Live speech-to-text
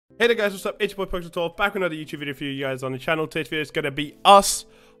Hey there guys, what's up? It's your boy Pokemon back with another YouTube video for you guys on the channel. Today's video is going to be us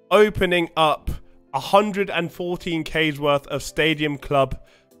opening up 114k's worth of Stadium Club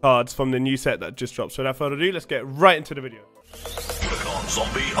cards from the new set that just dropped. So without further ado, let's get right into the video. Pokemon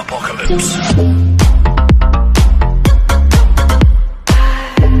Zombie Apocalypse.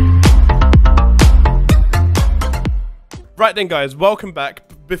 Right then guys, welcome back.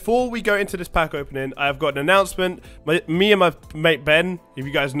 Before we go into this pack opening, I've got an announcement. Me and my mate Ben, if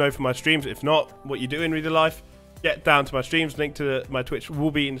you guys know from my streams, if not, what you do in real life, get down to my streams. Link to my Twitch will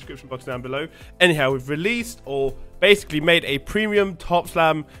be in the description box down below. Anyhow, we've released or basically made a premium Top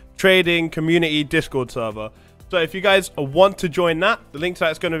Slam trading community Discord server. So if you guys want to join that, the link to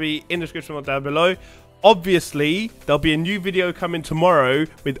that is going to be in the description box down below. Obviously, there'll be a new video coming tomorrow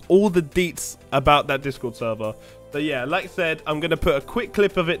with all the deets about that Discord server. So yeah, like I said, I'm going to put a quick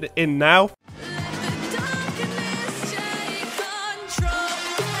clip of it in now.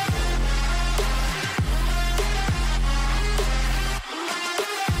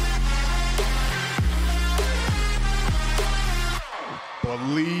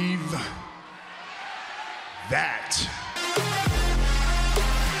 Believe that.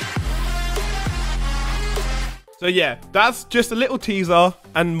 So yeah, that's just a little teaser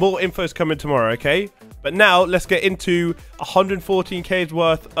and more info is coming tomorrow, okay? But now let's get into 114k's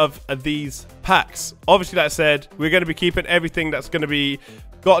worth of these packs. Obviously, like I said, we're going to be keeping everything that's going to be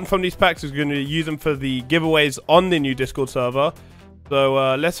gotten from these packs. We're going to use them for the giveaways on the new Discord server.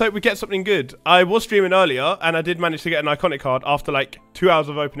 So let's hope we get something good. I was streaming earlier and I did manage to get an iconic card after like 2 hours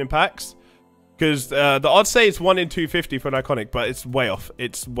of opening packs. Because the odds say it's 1 in 250 for an iconic, but it's way off.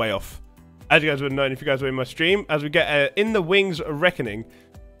 It's way off. As you guys would have known if you guys were in my stream, as we get In the Wings Reckoning.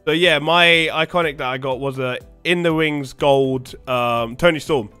 So yeah, my iconic that I got was a In the Wings Gold Tony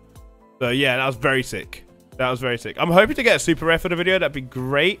Storm. So yeah, that was very sick. That was very sick. I'm hoping to get a super rare for the video. That'd be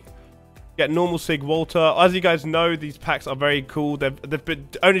great. Get normal Sig Walter. As you guys know, these packs are very cool. They've been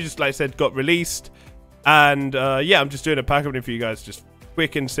only just, like I said, got released. And yeah, I'm just doing a pack opening for you guys. Just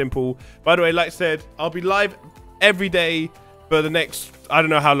quick and simple. By the way, like I said, I'll be live every day for the next, I don't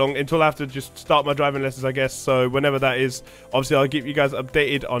know how long, until I have to just start my driving lessons, I guess. So whenever that is, obviously I'll keep you guys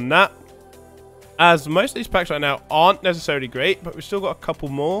updated on that. As most of these packs right now aren't necessarily great, but we've still got a couple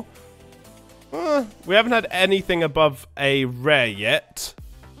more. We haven't had anything above a rare yet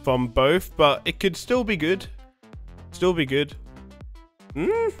from both, but it could still be good. Still be good.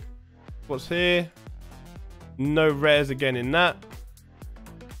 What's here? No rares again in that.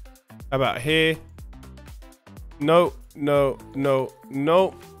 How about here? No. No.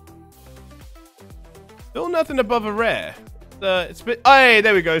 Still nothing above a rare. It's a bit. Hey,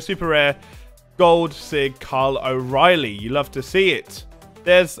 there we go. Super rare. Gold Sig Kyle O'Reilly. You love to see it.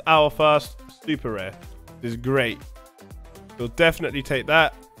 There's our first super rare. This is great. We'll definitely take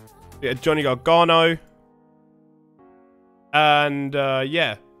that. We get Johnny Gargano. And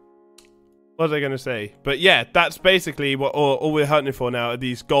yeah. What was I going to say? But yeah, that's basically what all we're hunting for now are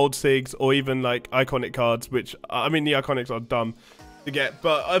these gold Sigs or even like iconic cards, which, I mean, the iconics are dumb to get.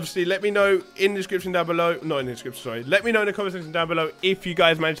 But obviously, let me know in the description down below. Not in the description, sorry. Let me know in the comment section down below if you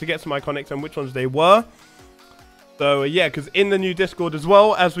guys managed to get some iconics and which ones they were. So yeah, because in the new Discord as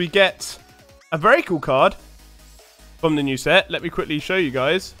well, as we get a very cool card from the new set. Let me quickly show you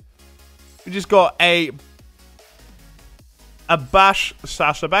guys. We just got a Bash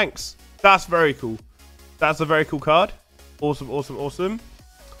Sasha Banks. That's very cool. That's a very cool card. Awesome, awesome, awesome.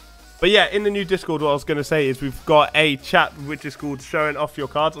 But yeah, in the new Discord, what I was going to say is we've got a chat which is called showing off your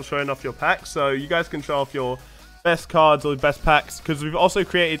cards or showing off your packs. So you guys can show off your best cards or best packs. Because we've also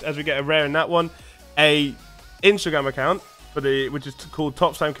created, as we get a rare in that one, a Instagram account for which is called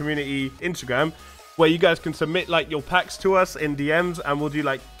Top Slam Community Instagram, where you guys can submit like your packs to us in DMs and we'll do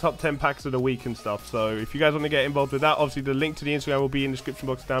like top 10 packs of the week and stuff. So if you guys want to get involved with that, obviously the link to the Instagram will be in the description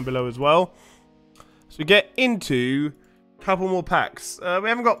box down below as well. So we get into a couple more packs. We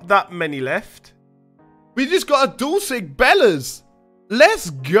haven't got that many left. We just got a Dual Sig Bellas. Let's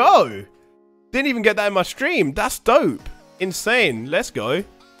go. Didn't even get that in my stream. That's dope. Insane. Let's go.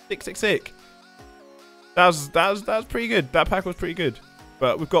 Sick. That was pretty good. That pack was pretty good.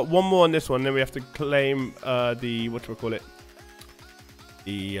 But we've got one more on this one, then we have to claim the, whatchamacallit,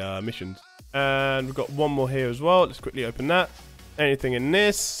 the missions. And we've got one more here as well. Let's quickly open that. Anything in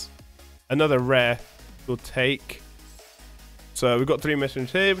this? Another rare we'll take. So we've got 3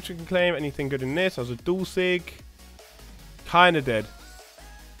 missions here, which we can claim. Anything good in this? That was a Dual Sig. Kind of dead.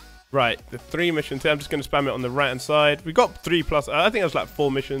 Right, the 3 missions here. I'm just going to spam it on the right-hand side. We've got 3 plus, I think it was like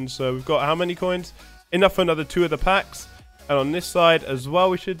 4 missions. So we've got how many coins? Enough for another 2 of the packs. And on this side as well,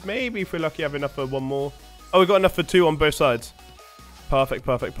 we should maybe, if we're lucky, have enough for 1 more. Oh, we've got enough for 2 on both sides. Perfect,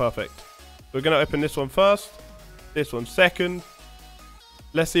 perfect, perfect. We're going to open this one first. This one second.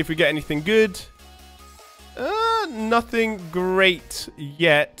 Let's see if we get anything good. Nothing great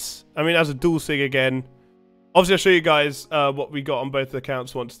yet. I mean, as a dual sig again. Obviously, I'll show you guys what we got on both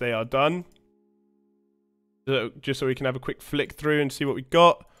accounts once they are done. So, just so we can have a quick flick through and see what we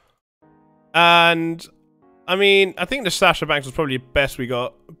got. And, I mean, I think the Sasha Banks was probably the best we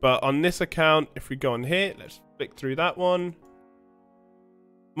got. But on this account, if we go on here, let's flick through that one.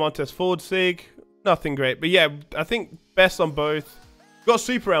 Montez Ford sig. Nothing great. But yeah, I think best on both. We got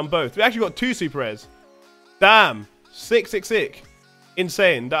super rare on both. We actually got 2 super rares. Damn. Sick.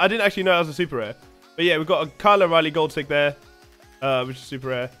 Insane. I didn't actually know that was a super rare. But yeah, we've got a Kyle O'Reilly gold sig there, which is super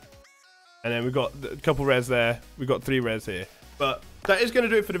rare. And then we've got a couple rares there. We've got 3 rares here. But that is going to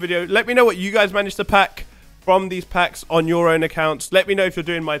do it for the video. Let me know what you guys managed to pack from these packs on your own accounts. Let me know if you're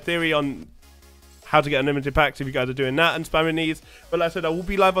doing my theory on how to get unlimited packs, if you guys are doing that and spamming these. But like I said, I will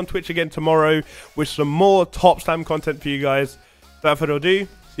be live on Twitch again tomorrow with some more Top Slam content for you guys. Without further ado,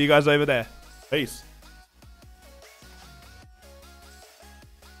 see you guys over there. Peace.